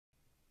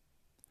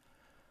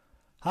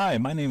Hi,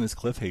 my name is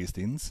Cliff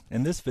Hastings,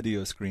 and this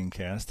video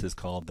screencast is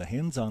called The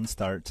Hands-On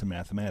Start to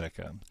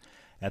Mathematica.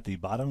 At the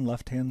bottom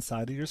left-hand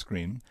side of your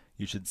screen,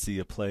 you should see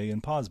a play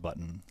and pause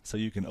button, so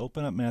you can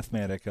open up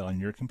Mathematica on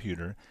your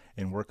computer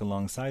and work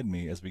alongside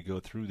me as we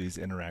go through these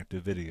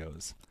interactive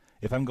videos.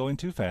 If I'm going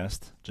too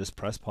fast, just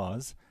press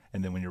pause,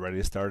 and then when you're ready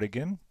to start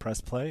again,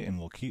 press play and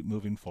we'll keep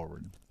moving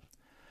forward.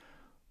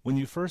 When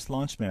you first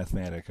launch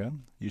Mathematica,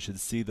 you should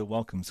see the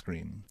welcome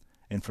screen.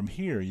 And from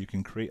here you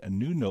can create a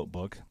new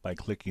notebook by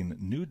clicking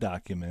New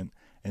Document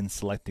and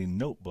selecting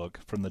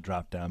Notebook from the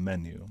drop-down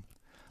menu.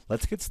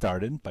 Let's get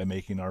started by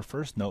making our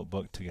first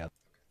notebook together.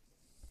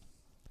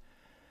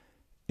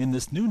 In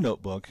this new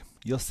notebook,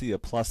 you'll see a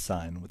plus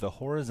sign with a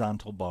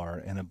horizontal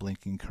bar and a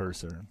blinking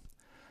cursor.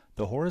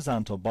 The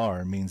horizontal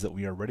bar means that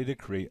we are ready to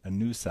create a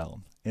new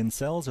cell, and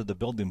cells are the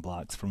building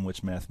blocks from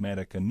which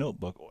Mathematica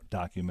notebook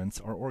documents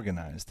are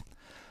organized.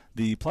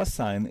 The plus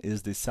sign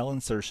is the cell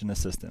insertion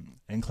assistant,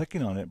 and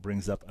clicking on it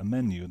brings up a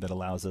menu that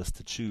allows us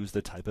to choose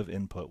the type of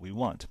input we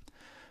want.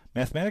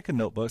 Mathematica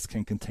notebooks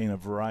can contain a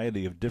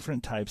variety of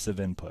different types of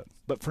input,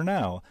 but for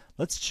now,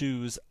 let's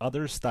choose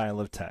Other Style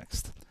of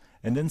Text,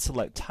 and then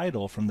select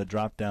Title from the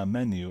drop-down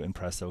menu and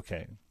press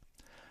OK.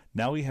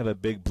 Now we have a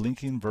big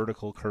blinking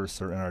vertical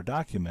cursor in our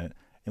document,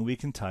 and we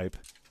can type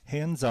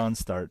Hands-On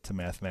Start to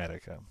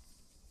Mathematica.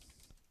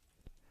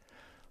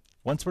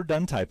 Once we're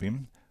done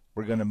typing,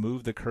 we're going to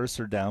move the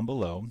cursor down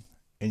below,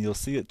 and you'll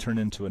see it turn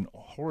into a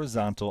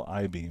horizontal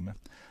I-beam.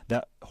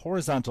 That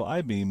horizontal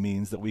I-beam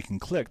means that we can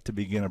click to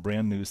begin a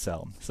brand new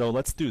cell. So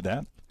let's do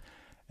that,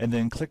 and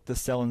then click the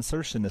Cell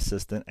Insertion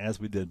Assistant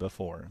as we did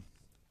before.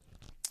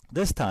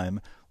 This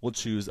time, we'll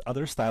choose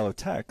Other Style of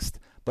Text,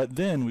 but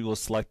then we will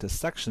select a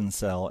section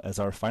cell as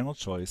our final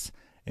choice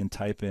and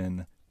type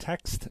in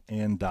Text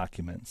and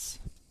Documents.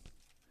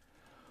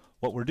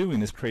 What we're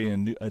doing is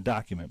creating a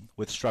document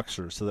with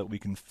structure so that we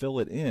can fill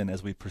it in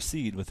as we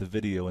proceed with the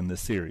video in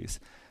this series,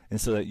 and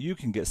so that you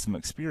can get some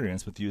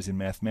experience with using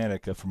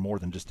Mathematica for more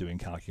than just doing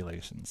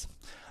calculations.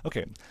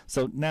 Okay,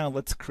 so now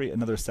let's create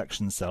another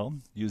section cell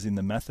using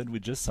the method we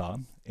just saw,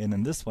 and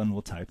in this one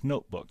we'll type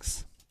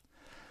Notebooks.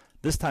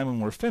 This time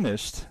when we're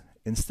finished,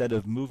 instead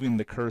of moving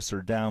the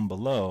cursor down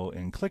below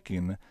and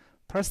clicking,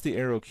 press the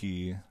arrow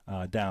key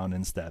down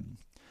instead.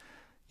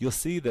 You'll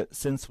see that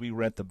since we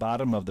were at the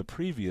bottom of the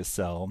previous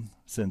cell,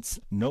 since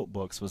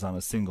Notebooks was on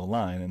a single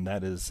line, and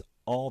that is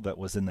all that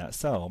was in that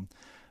cell,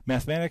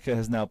 Mathematica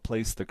has now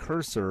placed the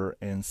cursor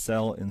and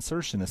Cell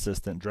Insertion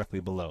Assistant directly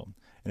below,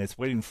 and it's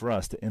waiting for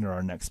us to enter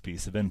our next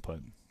piece of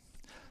input.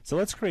 So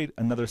let's create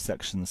another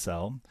section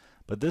cell,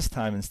 but this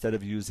time instead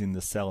of using the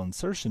Cell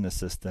Insertion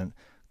Assistant,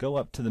 go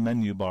up to the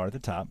menu bar at the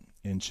top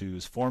and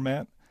choose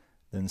Format,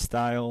 then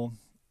Style,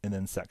 and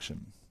then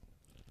Section.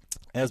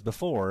 As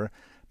before,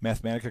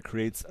 Mathematica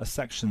creates a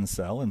section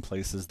cell and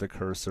places the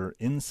cursor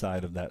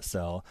inside of that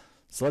cell,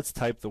 so let's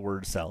type the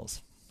word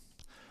cells.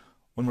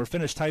 When we're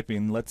finished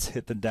typing, let's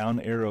hit the down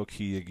arrow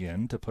key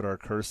again to put our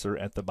cursor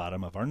at the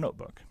bottom of our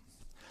notebook.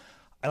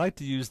 I like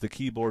to use the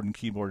keyboard and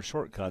keyboard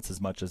shortcuts as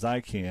much as I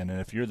can,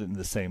 and if you're in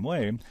the same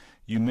way,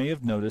 you may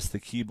have noticed the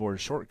keyboard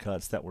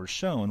shortcuts that were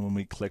shown when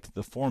we clicked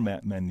the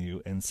Format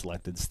menu and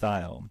selected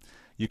Style.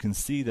 You can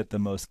see that the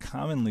most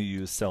commonly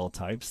used cell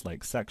types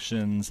like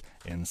sections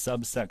and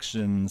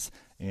subsections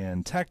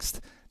and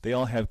text, they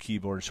all have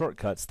keyboard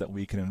shortcuts that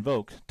we can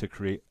invoke to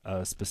create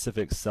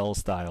specific cell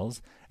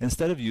styles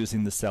instead of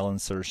using the Cell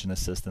Insertion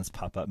Assistant's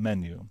pop-up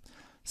menu.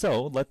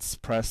 So let's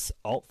press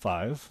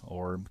Alt-5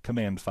 or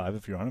Command-5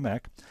 if you're on a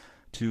Mac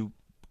to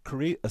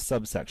create a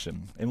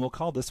subsection, and we'll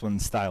call this one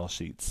Style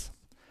Sheets.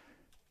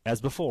 As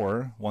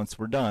before, once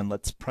we're done,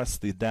 let's press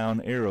the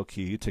down arrow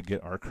key to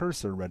get our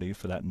cursor ready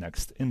for that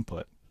next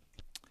input.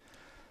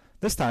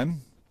 This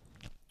time,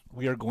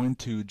 we are going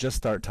to just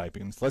start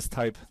typing. So let's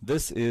type,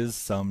 "This is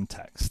some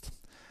text."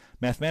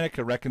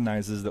 Mathematica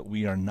recognizes that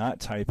we are not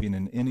typing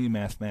in any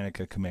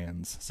Mathematica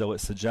commands, so it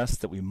suggests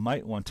that we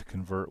might want to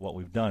convert what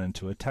we've done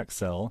into a text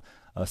cell,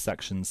 a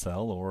section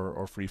cell,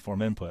 or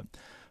freeform input.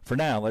 For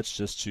now, let's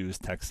just choose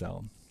text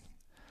cell.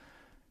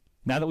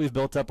 Now that we've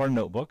built up our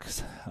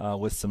notebooks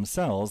with some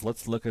cells,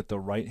 let's look at the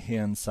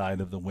right-hand side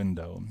of the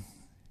window.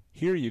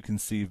 Here you can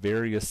see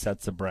various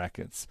sets of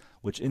brackets,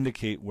 which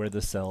indicate where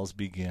the cells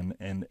begin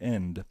and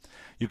end.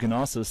 You can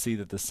also see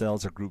that the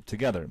cells are grouped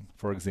together.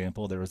 For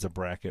example, there is a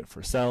bracket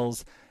for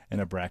cells and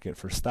a bracket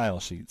for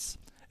style sheets.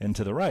 And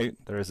to the right,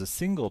 there is a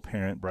single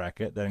parent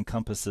bracket that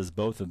encompasses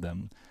both of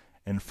them.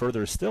 And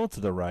further still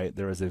to the right,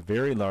 there is a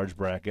very large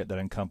bracket that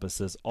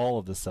encompasses all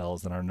of the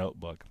cells in our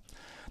notebook.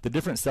 The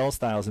different cell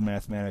styles in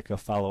Mathematica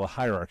follow a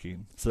hierarchy,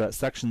 so that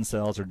section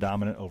cells are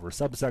dominant over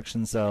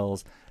subsection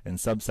cells, and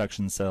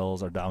subsection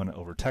cells are dominant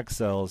over text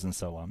cells, and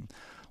so on.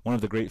 One of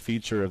the great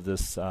features of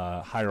this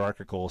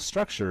hierarchical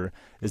structure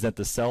is that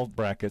the cell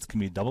brackets can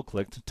be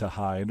double-clicked to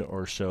hide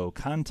or show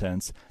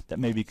contents that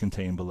may be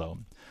contained below.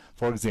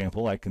 For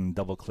example, I can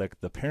double-click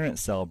the parent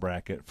cell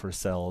bracket for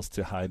cells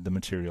to hide the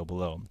material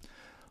below.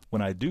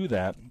 When I do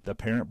that, the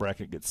parent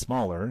bracket gets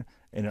smaller,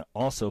 and it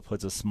also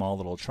puts a small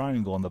little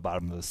triangle on the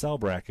bottom of the cell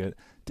bracket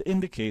to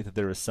indicate that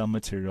there is some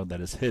material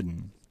that is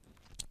hidden.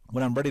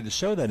 When I'm ready to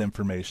show that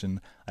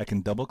information, I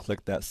can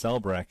double-click that cell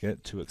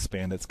bracket to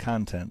expand its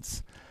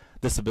contents.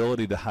 This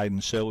ability to hide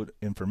and show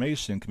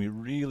information can be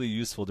really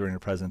useful during a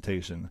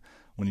presentation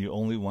when you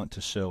only want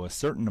to show a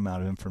certain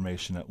amount of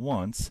information at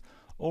once,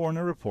 or in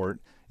a report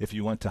if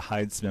you want to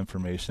hide some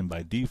information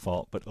by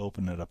default but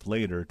open it up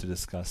later to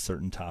discuss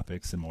certain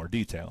topics in more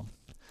detail.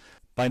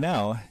 By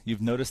now,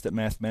 you've noticed that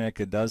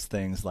Mathematica does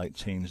things like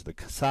change the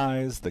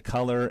size, the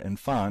color, and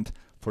font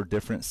for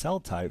different cell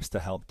types to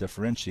help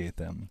differentiate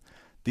them.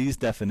 These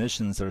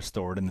definitions are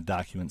stored in the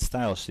document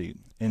style sheet,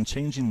 and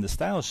changing the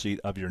style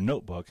sheet of your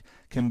notebook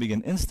can be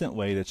an instant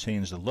way to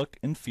change the look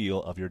and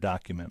feel of your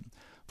document.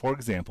 For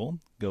example,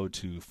 go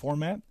to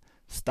Format,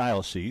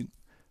 Style Sheet,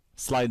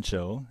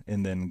 Slideshow,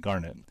 and then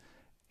Garnet,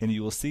 and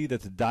you will see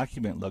that the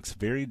document looks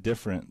very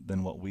different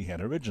than what we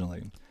had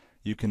originally.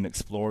 You can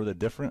explore the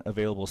different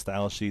available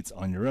style sheets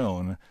on your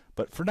own,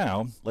 but for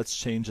now, let's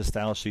change the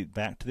style sheet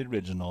back to the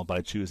original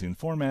by choosing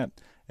Format,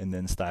 and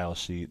then Style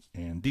Sheet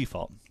and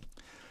Default.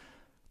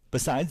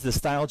 Besides the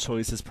style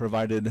choices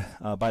provided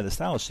by the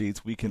style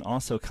sheets, we can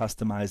also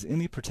customize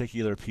any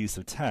particular piece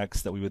of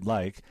text that we would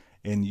like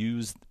and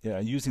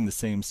using the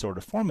same sort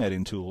of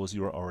formatting tools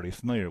you are already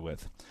familiar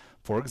with.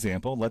 For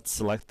example, let's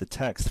select the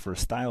text for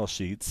style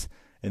sheets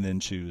and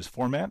then choose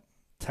Format,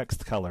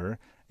 Text Color,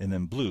 and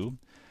then Blue,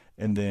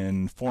 and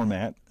then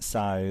Format,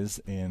 Size,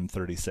 and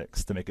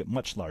 36 to make it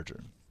much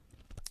larger.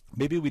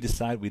 Maybe we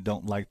decide we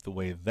don't like the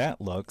way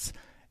that looks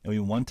and we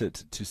want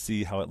it to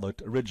see how it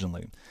looked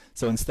originally.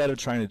 So instead of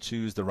trying to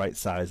choose the right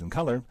size and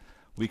color,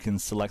 we can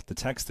select the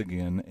text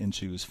again and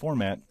choose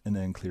Format and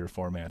then Clear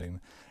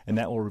Formatting. And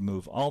that will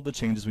remove all the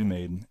changes we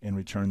made and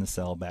return the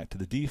cell back to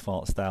the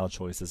default style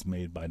choices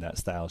made by that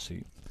style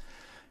sheet.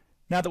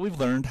 Now that we've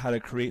learned how to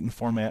create and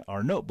format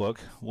our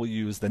notebook, we'll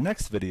use the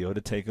next video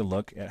to take a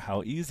look at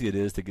how easy it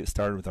is to get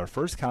started with our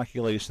first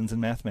calculations in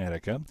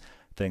Mathematica,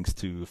 thanks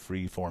to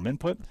free form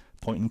input,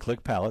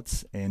 point-and-click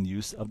palettes, and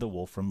use of the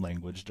Wolfram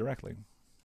language directly.